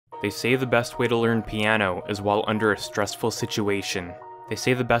They say the best way to learn piano is while under a stressful situation. They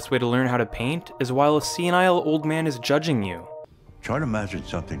say the best way to learn how to paint is while a senile old man is judging you. Try to imagine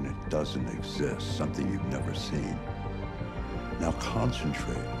something that doesn't exist, something you've never seen. Now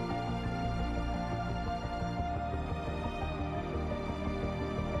concentrate.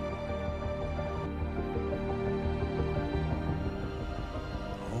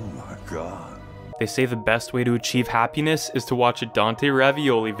 Oh my God. They say the best way to achieve happiness is to watch a Dante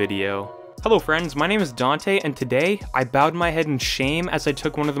Ravioli video. Hello friends, my name is Dante, and today I bowed my head in shame as I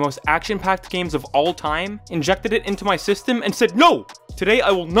took one of the most action-packed games of all time, injected it into my system, and said no! Today I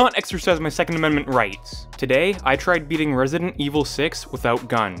will not exercise my Second Amendment rights. Today, I tried beating Resident Evil 6 without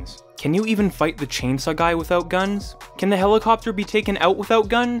guns. Can you even fight the chainsaw guy without guns? Can the helicopter be taken out without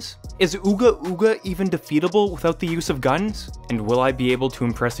guns? Is Ooga Ooga even defeatable without the use of guns? And will I be able to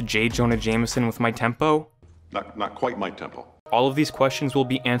impress J. Jonah Jameson with my tempo? Not quite my tempo. All of these questions will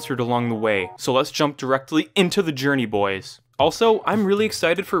be answered along the way, so let's jump directly into the journey, boys. Also, I'm really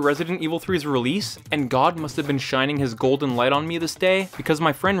excited for Resident Evil 3's release, and God must have been shining his golden light on me this day, because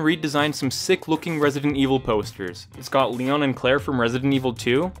my friend redesigned some sick-looking Resident Evil posters. It's got Leon and Claire from Resident Evil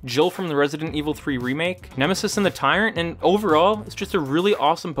 2, Jill from the Resident Evil 3 remake, Nemesis and the Tyrant, and overall, it's just a really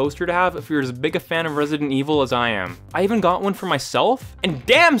awesome poster to have if you're as big a fan of Resident Evil as I am. I even got one for myself, and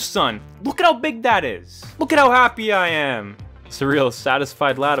damn son, look at how big that is! Look at how happy I am! Surreal,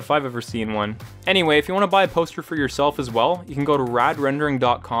 satisfied lad if I've ever seen one. Anyway, if you want to buy a poster for yourself as well, you can go to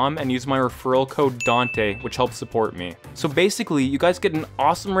radrendering.com and use my referral code Dante, which helps support me. So basically, you guys get an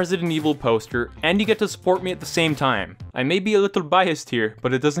awesome Resident Evil poster, and you get to support me at the same time. I may be a little biased here,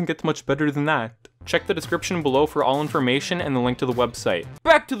 but it doesn't get much better than that. Check the description below for all information and the link to the website.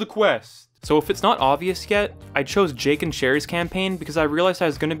 Back to the quest! So if it's not obvious yet, I chose Jake and Sherry's campaign because I realized I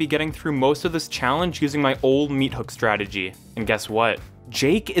was going to be getting through most of this challenge using my old meat hook strategy. And guess what?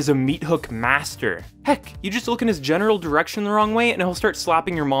 Jake is a meat hook master. Heck, you just look in his general direction the wrong way and he'll start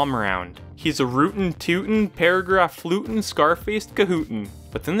slapping your mom around. He's a rootin', tootin', paragraph flutin', scar-faced cahootin'.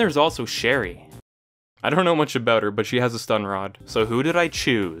 But then there's also Sherry. I don't know much about her, but she has a stun rod. So who did I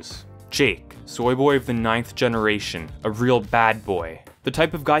choose? Jake, soy boy of the 9th generation, a real bad boy. The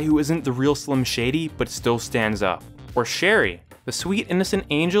type of guy who isn't the real Slim Shady, but still stands up. Or Sherry, the sweet innocent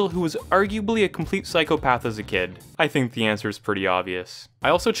angel who was arguably a complete psychopath as a kid. I think the answer is pretty obvious. I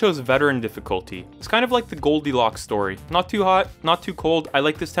also chose veteran difficulty. It's kind of like the Goldilocks story. Not too hot, not too cold, I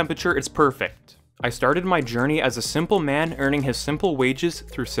like this temperature, it's perfect. I started my journey as a simple man earning his simple wages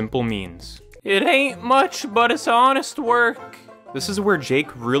through simple means. It ain't much, but it's honest work. This is where Jake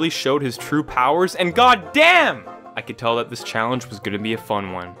really showed his true powers, and goddamn! I could tell that this challenge was going to be a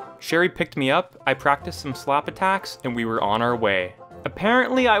fun one. Sherry picked me up, I practiced some slap attacks, and we were on our way.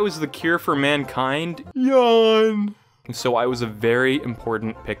 Apparently I was the cure for mankind. Yawn! And so I was a very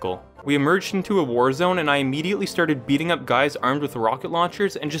important pickle. We emerged into a war zone and I immediately started beating up guys armed with rocket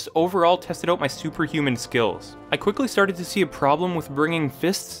launchers and just overall tested out my superhuman skills. I quickly started to see a problem with bringing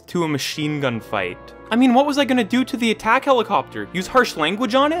fists to a machine gun fight. I mean, what was I gonna do to the attack helicopter? Use harsh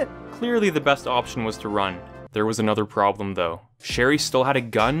language on it? Clearly the best option was to run. There was another problem though. Sherry still had a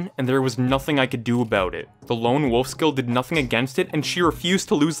gun, and there was nothing I could do about it. The lone wolf skill did nothing against it, and she refused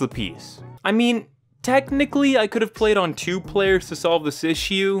to lose the piece. I mean, technically I could have played on 2 players to solve this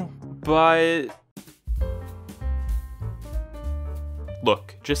issue, but...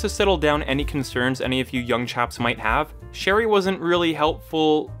 Look, just to settle down any concerns any of you young chaps might have, Sherry wasn't really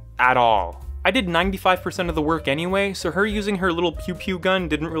helpful at all. I did 95% of the work anyway, so her using her little pew-pew gun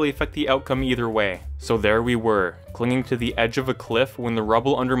didn't really affect the outcome either way. So there we were, clinging to the edge of a cliff when the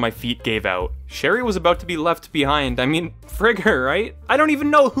rubble under my feet gave out. Sherry was about to be left behind. I mean, frig her, right? I don't even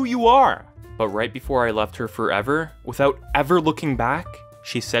know who you are! But right before I left her forever, without ever looking back,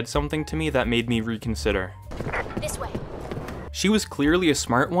 she said something to me that made me reconsider. This way. She was clearly a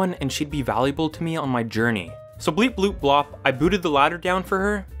smart one, and she'd be valuable to me on my journey. So bleep bloop blop, I booted the ladder down for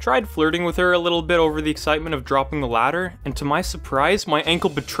her, tried flirting with her a little bit over the excitement of dropping the ladder, and to my surprise, my ankle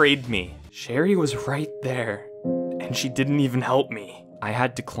betrayed me. Sherry was right there, and she didn't even help me. I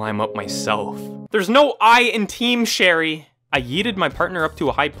had to climb up myself. There's no I in Team Sherry! I yeeted my partner up to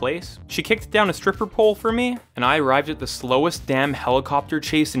a high place, she kicked down a stripper pole for me, and I arrived at the slowest damn helicopter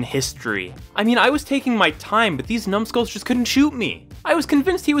chase in history. I mean, I was taking my time, but these numbskulls just couldn't shoot me. I was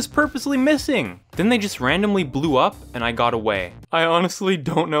convinced he was purposely missing. Then they just randomly blew up, and I got away. I honestly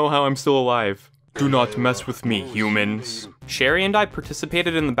don't know how I'm still alive. Do not mess with me, humans. Sherry and I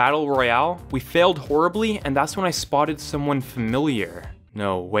participated in the Battle Royale. We failed horribly, and that's when I spotted someone familiar.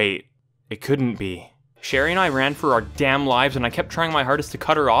 No, wait. It couldn't be. Sherry and I ran for our damn lives, and I kept trying my hardest to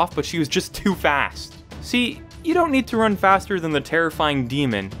cut her off, but she was just too fast. See, You don't need to run faster than the terrifying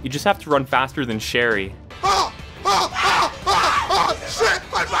demon, you just have to run faster than Sherry. Oh, shit!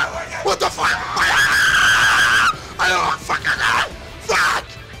 What the fuck? I don't fucking know! Fuck!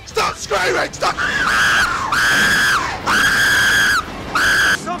 Stop screaming! Stop!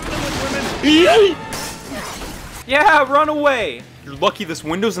 Something with women! Yeah, run away! You're lucky this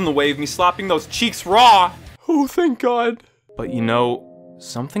window's in the way of me slapping those cheeks raw! Oh, thank God. But you know,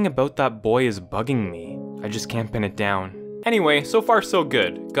 something about that boy is bugging me. I just can't pin it down. Anyway, so far so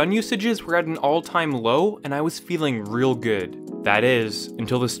good. Gun usages were at an all-time low, and I was feeling real good. That is,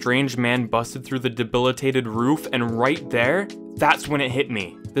 until the strange man busted through the debilitated roof, and right there, that's when it hit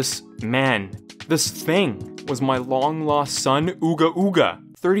me. This man, this thing, was my long-lost son, Ooga Ooga.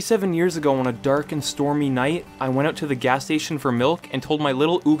 37 years ago on a dark and stormy night, I went out to the gas station for milk and told my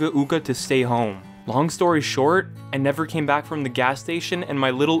little Ooga Ooga to stay home. Long story short, I never came back from the gas station and my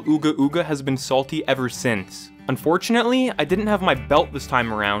little Ooga Ooga has been salty ever since. Unfortunately, I didn't have my belt this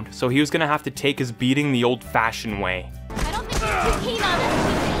time around, so he was gonna have to take his beating the old-fashioned way. I don't think you're too keen on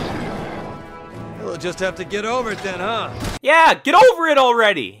this. We'll just have to get over it then, huh? Yeah, get over it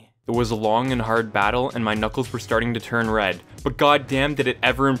already! It was a long and hard battle and my knuckles were starting to turn red, but goddamn did it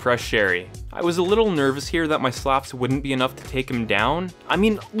ever impress Sherry. I was a little nervous here that my slaps wouldn't be enough to take him down. I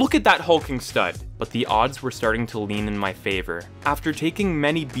mean, look at that hulking stud. But the odds were starting to lean in my favor. After taking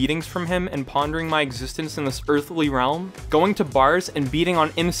many beatings from him and pondering my existence in this earthly realm, going to bars and beating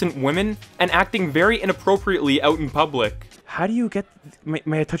on innocent women, and acting very inappropriately out in public. How do you get...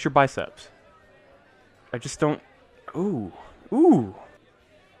 May I touch your biceps? I just don't... Ooh. Ooh.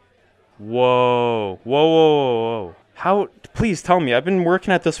 Whoa. Whoa, whoa, whoa, whoa. How... Please tell me. I've been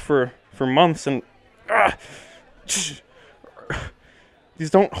working at this for months and... These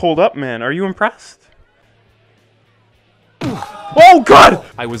don't hold up, man. Are you impressed? Oh, God!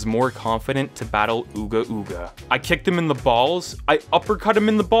 I was more confident to battle Ooga Ooga. I kicked him in the balls, I uppercut him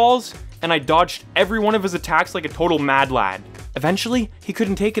in the balls, and I dodged every one of his attacks like a total mad lad. Eventually, he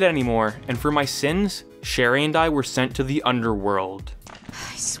couldn't take it anymore, and for my sins, Sherry and I were sent to the underworld.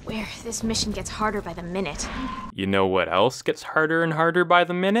 I swear, this mission gets harder by the minute. You know what else gets harder and harder by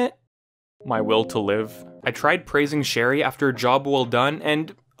the minute? My will to live. I tried praising Sherry after a job well done,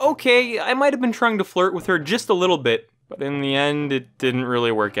 and okay, I might have been trying to flirt with her just a little bit, but in the end, it didn't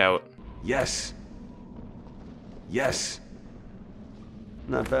really work out. Yes. Yes.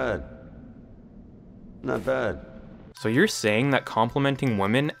 Not bad. Not bad. So you're saying that complimenting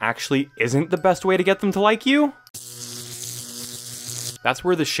women actually isn't the best way to get them to like you? That's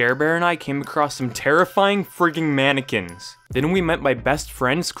where the Cher Bear and I came across some terrifying frigging mannequins. Then we met my best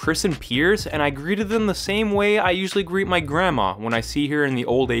friends Chris and Piers, and I greeted them the same way I usually greet my grandma when I see her in the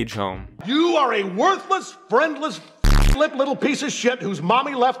old age home. You are a worthless, friendless, lip little piece of shit whose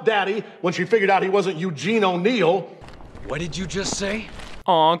mommy left daddy when she figured out he wasn't Eugene O'Neill. What did you just say?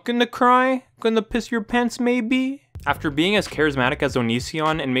 Aw, gonna cry? Gonna piss your pants maybe? After being as charismatic as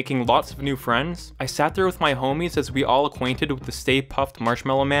Onision and making lots of new friends, I sat there with my homies as we all acquainted with the Stay Puft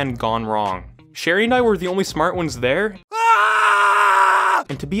Marshmallow Man gone wrong. Sherry and I were the only smart ones there.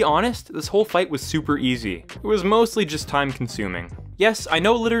 And to be honest, this whole fight was super easy. It was mostly just time consuming. Yes, I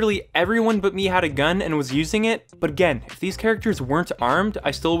know literally everyone but me had a gun and was using it, but again, if these characters weren't armed,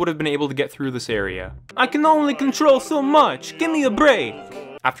 I still would have been able to get through this area. I can only control so much, give me a break!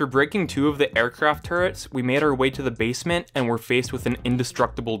 After breaking 2 of the aircraft turrets, we made our way to the basement and were faced with an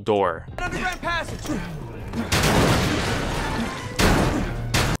indestructible door.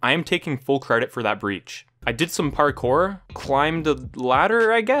 I am taking full credit for that breach. I did some parkour, climbed a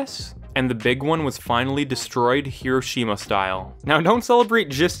ladder, I guess? And the big one was finally destroyed Hiroshima style. Now don't celebrate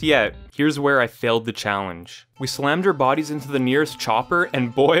just yet. Here's where I failed the challenge. We slammed our bodies into the nearest chopper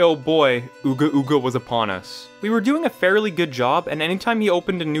and boy oh boy, Ooga Ooga was upon us. We were doing a fairly good job and anytime he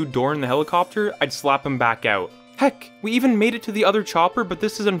opened a new door in the helicopter, I'd slap him back out. Heck, we even made it to the other chopper, but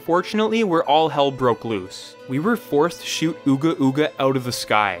this is unfortunately where all hell broke loose. We were forced to shoot Ooga Ooga out of the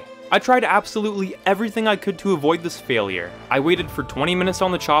sky. I tried absolutely everything I could to avoid this failure. I waited for 20 minutes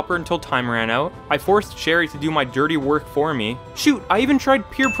on the chopper until time ran out. I forced Sherry to do my dirty work for me. Shoot, I even tried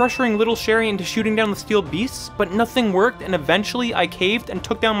peer pressuring little Sherry into shooting down the steel beasts, but nothing worked and eventually I caved and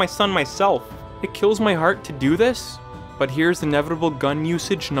took down my son myself. It kills my heart to do this, but here's inevitable gun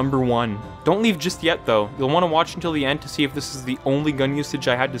usage number 1. Don't leave just yet though. You'll want to watch until the end to see if this is the only gun usage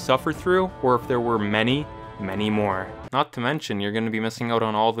I had to suffer through, or if there were many more. Not to mention, you're gonna be missing out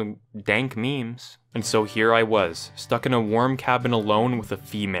on all the dank memes. And so here I was, stuck in a warm cabin alone with a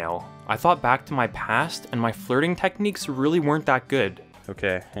female. I thought back to my past, and my flirting techniques really weren't that good.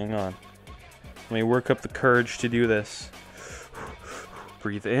 Okay, hang on. Let me work up the courage to do this.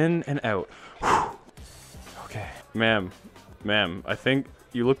 Breathe in and out. Okay. Ma'am, I think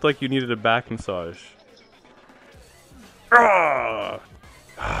you looked like you needed a back massage. Whoa,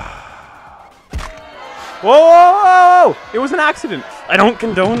 whoa! It was an accident. I don't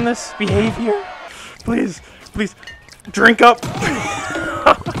condone this behavior. Please, drink up.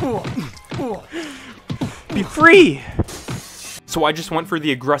 Be free. So I just went for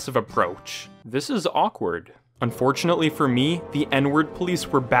the aggressive approach. This is awkward. Unfortunately for me, the N-word police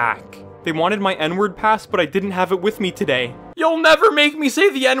were back. They wanted my N-word pass, but I didn't have it with me today. You'll never make me say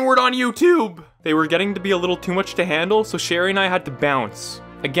the N-word on YouTube! They were getting to be a little too much to handle, so Sherry and I had to bounce.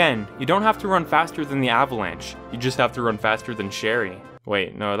 Again, you don't have to run faster than the avalanche. You just have to run faster than Sherry.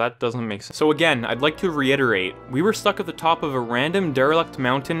 Wait, no, that doesn't make sense. So again, I'd like to reiterate, we were stuck at the top of a random derelict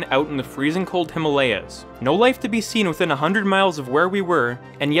mountain out in the freezing cold Himalayas. No life to be seen within 100 miles of where we were,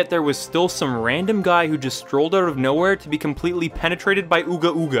 and yet there was still some random guy who just strolled out of nowhere to be completely penetrated by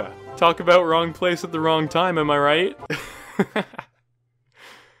Ooga Ooga. Talk about wrong place at the wrong time, am I right?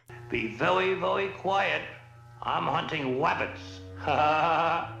 Be very, very quiet. I'm hunting rabbits.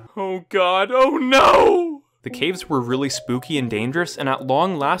 Oh god, oh no! The caves were really spooky and dangerous, and at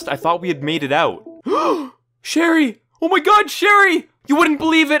long last, I thought we had made it out. Sherry! Oh my god, Sherry! You wouldn't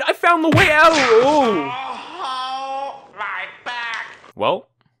believe it! I found the way out! Oh! My back! Well,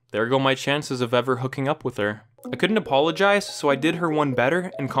 there go my chances of ever hooking up with her. I couldn't apologize, so I did her one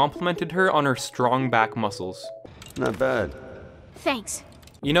better and complimented her on her strong back muscles. Not bad. Thanks.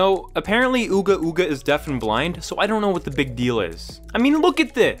 You know, apparently Ooga Ooga is deaf and blind, so I don't know what the big deal is. I mean, look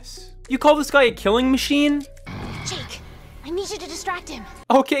at this! You call this guy a killing machine? Jake, I need you to distract him.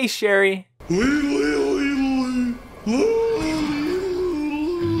 Okay, Sherry.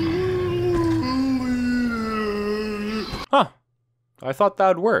 Huh. I thought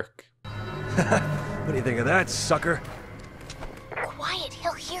that'd work. What do you think of that, sucker? Quiet,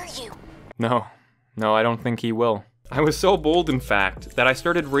 he'll hear you. No, I don't think he will. I was so bold, in fact, that I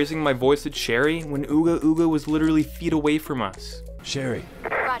started raising my voice at Sherry when Ooga Ooga was literally feet away from us. Sherry.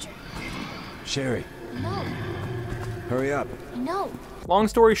 Roger. Sherry. No. Hurry up. No. Long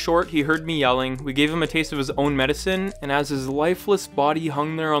story short, he heard me yelling, we gave him a taste of his own medicine, and as his lifeless body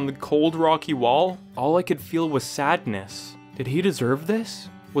hung there on the cold rocky wall, all I could feel was sadness. Did he deserve this?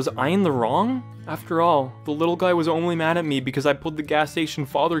 Was I in the wrong? After all, the little guy was only mad at me because I pulled the gas station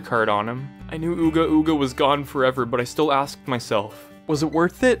father card on him. I knew Ooga Ooga was gone forever, but I still asked myself, was it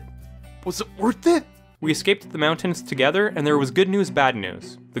worth it? Was it worth it? We escaped the mountains together, and there was good news, bad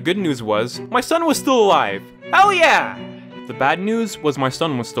news. The good news was, my son was still alive! Hell yeah! The bad news was my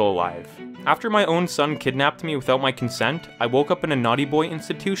son was still alive. After my own son kidnapped me without my consent, I woke up in a naughty boy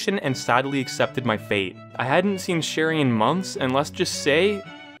institution and sadly accepted my fate. I hadn't seen Sherry in months, and let's just say,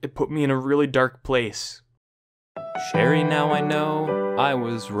 it put me in a really dark place. Sherry, now I know I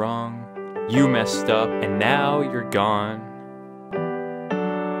was wrong. You messed up, and now you're gone.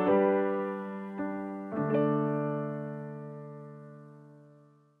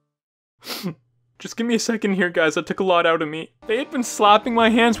 Just give me a second here, guys. That took a lot out of me. They had been slapping my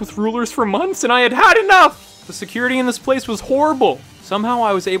hands with rulers for months, and I had had enough! The security in this place was horrible. Somehow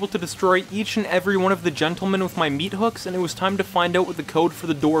I was able to destroy each and every one of the gentlemen with my meat hooks, and it was time to find out what the code for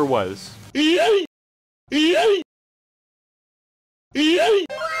the door was.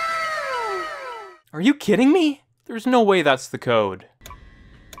 Are you kidding me? There's no way that's the code.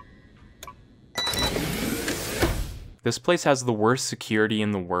 This place has the worst security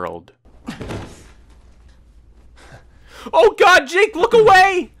in the world. Oh god, Jake, look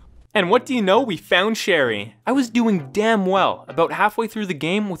away! And what do you know? We found Sherry. I was doing damn well, about halfway through the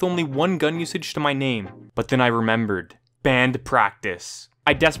game with only one gun usage to my name. But then I remembered. Band practice.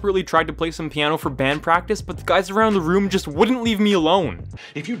 I desperately tried to play some piano for band practice, but the guys around the room just wouldn't leave me alone.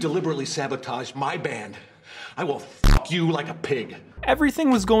 If you deliberately sabotage my band, I will fuck you like a pig.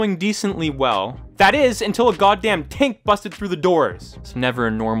 Everything was going decently well. That is, until a goddamn tank busted through the doors. It's never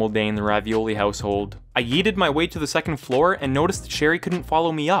a normal day in the Ravioli household. I yeeted my way to the second floor and noticed that Sherry couldn't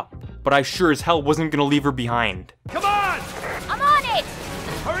follow me up. But I sure as hell wasn't gonna leave her behind. Come on! I'm on it!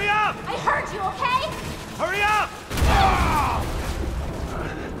 Hurry up! I heard you, okay? Hurry up!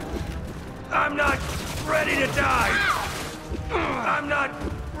 I'm not ready to die! I'm not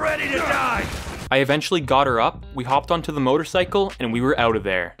ready to die! I eventually got her up, we hopped onto the motorcycle, and we were out of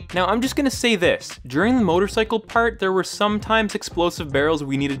there. Now I'm just gonna say this, during the motorcycle part, there were sometimes explosive barrels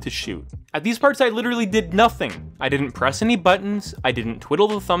we needed to shoot. At these parts I literally did nothing. I didn't press any buttons, I didn't twiddle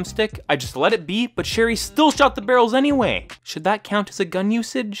the thumbstick, I just let it be, but Sherry still shot the barrels anyway. Should that count as a gun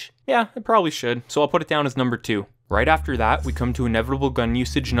usage? Yeah, it probably should, so I'll put it down as number 2. Right after that, we come to inevitable gun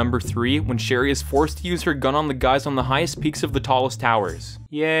usage number 3 when Sherry is forced to use her gun on the guys on the highest peaks of the tallest towers.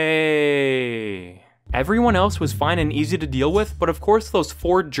 Yay! Everyone else was fine and easy to deal with, but of course those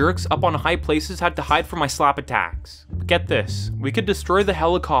 4 jerks up on high places had to hide from my slap attacks. But get this, we could destroy the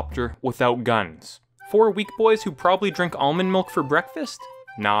helicopter without guns. 4 weak boys who probably drink almond milk for breakfast?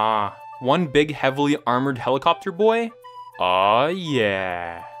 Nah. One big heavily armored helicopter boy? Aw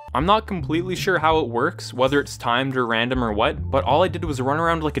yeah. I'm not completely sure how it works, whether it's timed or random or what, but all I did was run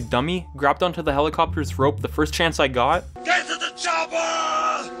around like a dummy, grabbed onto the helicopter's rope the first chance I got, Get to the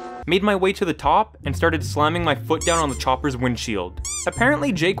chopper! made my way to the top, and started slamming my foot down on the chopper's windshield.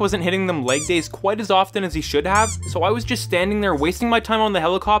 Apparently Jake wasn't hitting them leg days quite as often as he should have, so I was just standing there wasting my time on the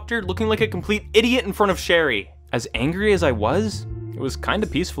helicopter looking like a complete idiot in front of Sherry. As angry as I was, it was kinda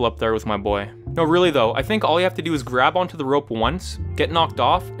peaceful up there with my boy. No, really though, I think all you have to do is grab onto the rope once, get knocked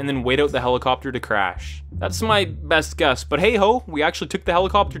off, and then wait out the helicopter to crash. That's my best guess, but hey ho, we actually took the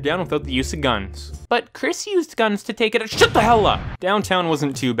helicopter down without the use of guns. But Chris used guns to take it. Shut the hell up! Downtown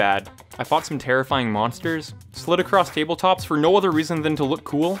wasn't too bad. I fought some terrifying monsters, slid across tabletops for no other reason than to look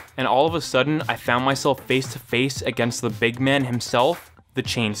cool, and all of a sudden I found myself face to face against the big man himself, the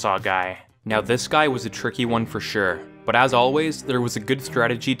chainsaw guy. Now this guy was a tricky one for sure. But as always, there was a good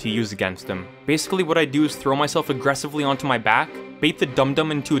strategy to use against him. Basically what I do is throw myself aggressively onto my back, bait the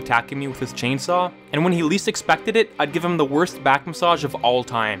dum-dum into attacking me with his chainsaw, and when he least expected it, I'd give him the worst back massage of all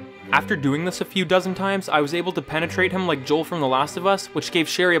time. After doing this a few dozen times, I was able to penetrate him like Joel from The Last of Us, which gave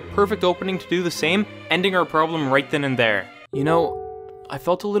Sherry a perfect opening to do the same, ending our problem right then and there. You know, I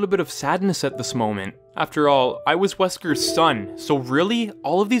felt a little bit of sadness at this moment. After all, I was Wesker's son, so really,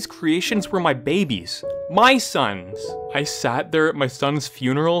 all of these creations were my babies. My sons! I sat there at my son's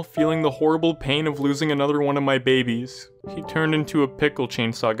funeral, feeling the horrible pain of losing another one of my babies. He turned into a pickle,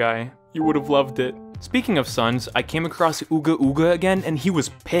 chainsaw guy. You would have loved it. Speaking of sons, I came across Ooga Ooga again, and he was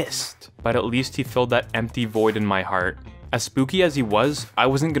pissed. But at least he filled that empty void in my heart. As spooky as he was, I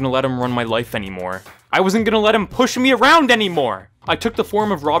wasn't gonna let him run my life anymore. I wasn't gonna let him push me around anymore! I took the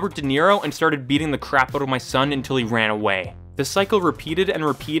form of Robert De Niro and started beating the crap out of my son until he ran away. This cycle repeated and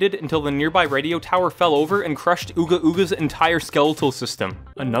repeated until the nearby radio tower fell over and crushed Ooga Ooga's entire skeletal system.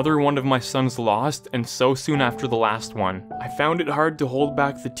 Another one of my sons lost, and so soon after the last one. I found it hard to hold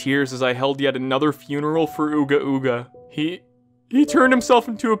back the tears as I held yet another funeral for Ooga Ooga. He turned himself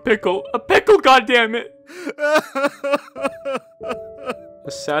into a pickle. A pickle, goddammit!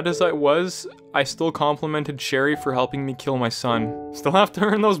 As sad as I was, I still complimented Sherry for helping me kill my son. Still have to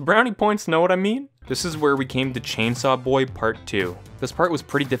earn those brownie points, know what I mean? This is where we came to Chainsaw Boy Part 2. This part was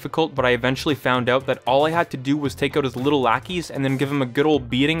pretty difficult, but I eventually found out that all I had to do was take out his little lackeys and then give him a good old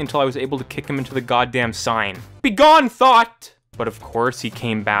beating until I was able to kick him into the goddamn sign. Begone, thought! But of course he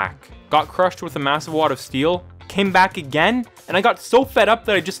came back. Got crushed with a massive wad of steel, came back again, and I got so fed up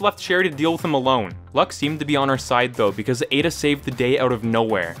that I just left Sherry to deal with him alone. Luck seemed to be on our side though, because Ada saved the day out of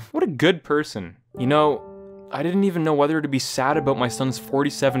nowhere. What a good person. You know, I didn't even know whether to be sad about my son's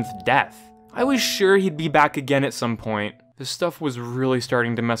 47th death. I was sure he'd be back again at some point. This stuff was really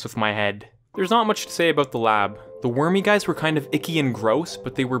starting to mess with my head. There's not much to say about the lab. The wormy guys were kind of icky and gross,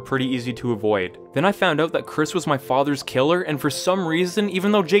 but they were pretty easy to avoid. Then I found out that Chris was my father's killer, and for some reason,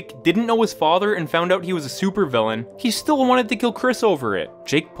 even though Jake didn't know his father and found out he was a supervillain, he still wanted to kill Chris over it.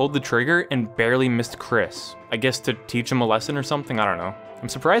 Jake pulled the trigger and barely missed Chris. I guess to teach him a lesson or something, I don't know. I'm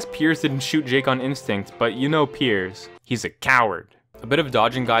surprised Piers didn't shoot Jake on instinct, but you know Piers. He's a coward. A bit of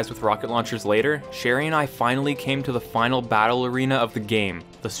dodging guys with rocket launchers later, Sherry and I finally came to the final battle arena of the game,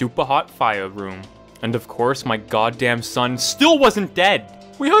 the super hot fire room. And of course, my goddamn son still wasn't dead!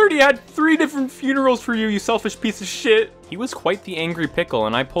 We already had 3 different funerals for you, you selfish piece of shit! He was quite the angry pickle,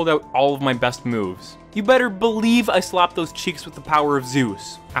 and I pulled out all of my best moves. You better believe I slapped those cheeks with the power of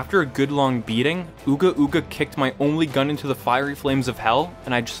Zeus. After a good long beating, Ooga Ooga kicked my only gun into the fiery flames of hell,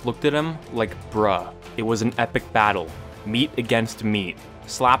 and I just looked at him like, bruh. It was an epic battle. Meat against meat.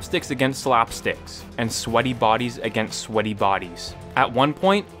 Slapsticks against slapsticks. And sweaty bodies against sweaty bodies. At one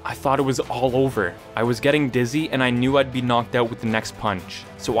point, I thought it was all over. I was getting dizzy and I knew I'd be knocked out with the next punch.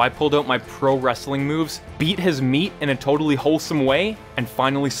 So I pulled out my pro wrestling moves, beat his meat in a totally wholesome way, and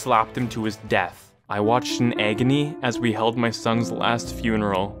finally slapped him to his death. I watched in agony as we held my son's last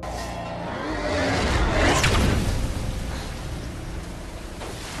funeral.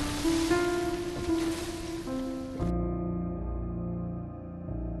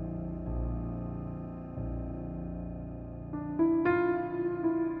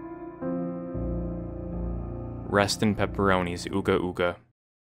 Rest in pepperonis, Ooga Ooga.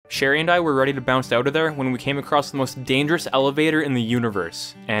 Sherry and I were ready to bounce out of there when we came across the most dangerous elevator in the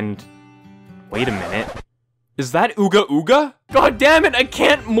universe. And... wait a minute. Is that Ooga Ooga? God damn it, I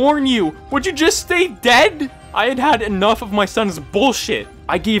can't mourn you! Would you just stay dead? I had had enough of my son's bullshit.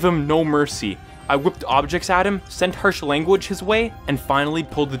 I gave him no mercy. I whipped objects at him, sent harsh language his way, and finally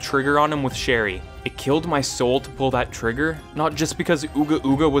pulled the trigger on him with Sherry. It killed my soul to pull that trigger, not just because Ooga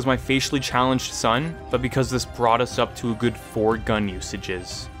Ooga was my facially challenged son, but because this brought us up to a good 4 gun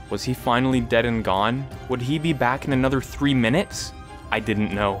usages. Was he finally dead and gone? Would he be back in another 3 minutes? I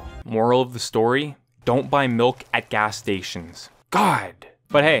didn't know. Moral of the story, don't buy milk at gas stations. God!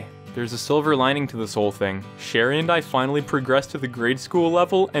 But hey, there's a silver lining to this whole thing. Sherry and I finally progressed to the grade school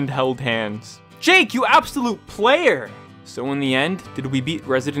level and held hands. Jake, you absolute player! So in the end, did we beat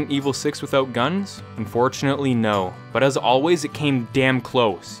Resident Evil 6 without guns? Unfortunately, no. But as always, it came damn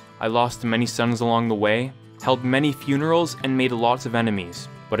close. I lost many sons along the way, held many funerals, and made lots of enemies.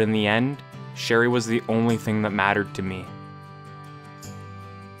 But in the end, Sherry was the only thing that mattered to me.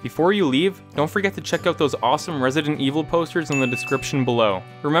 Before you leave, don't forget to check out those awesome Resident Evil posters in the description below.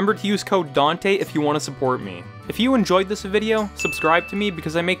 Remember to use code Dante if you want to support me. If you enjoyed this video, subscribe to me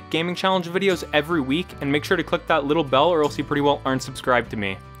because I make gaming challenge videos every week, and make sure to click that little bell or else you pretty well aren't subscribed to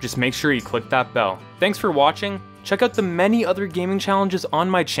me. Just make sure you click that bell. Thanks for watching, check out the many other gaming challenges on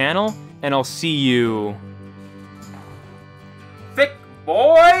my channel, and I'll see you... thick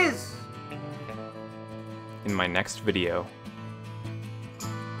boys! In my next video.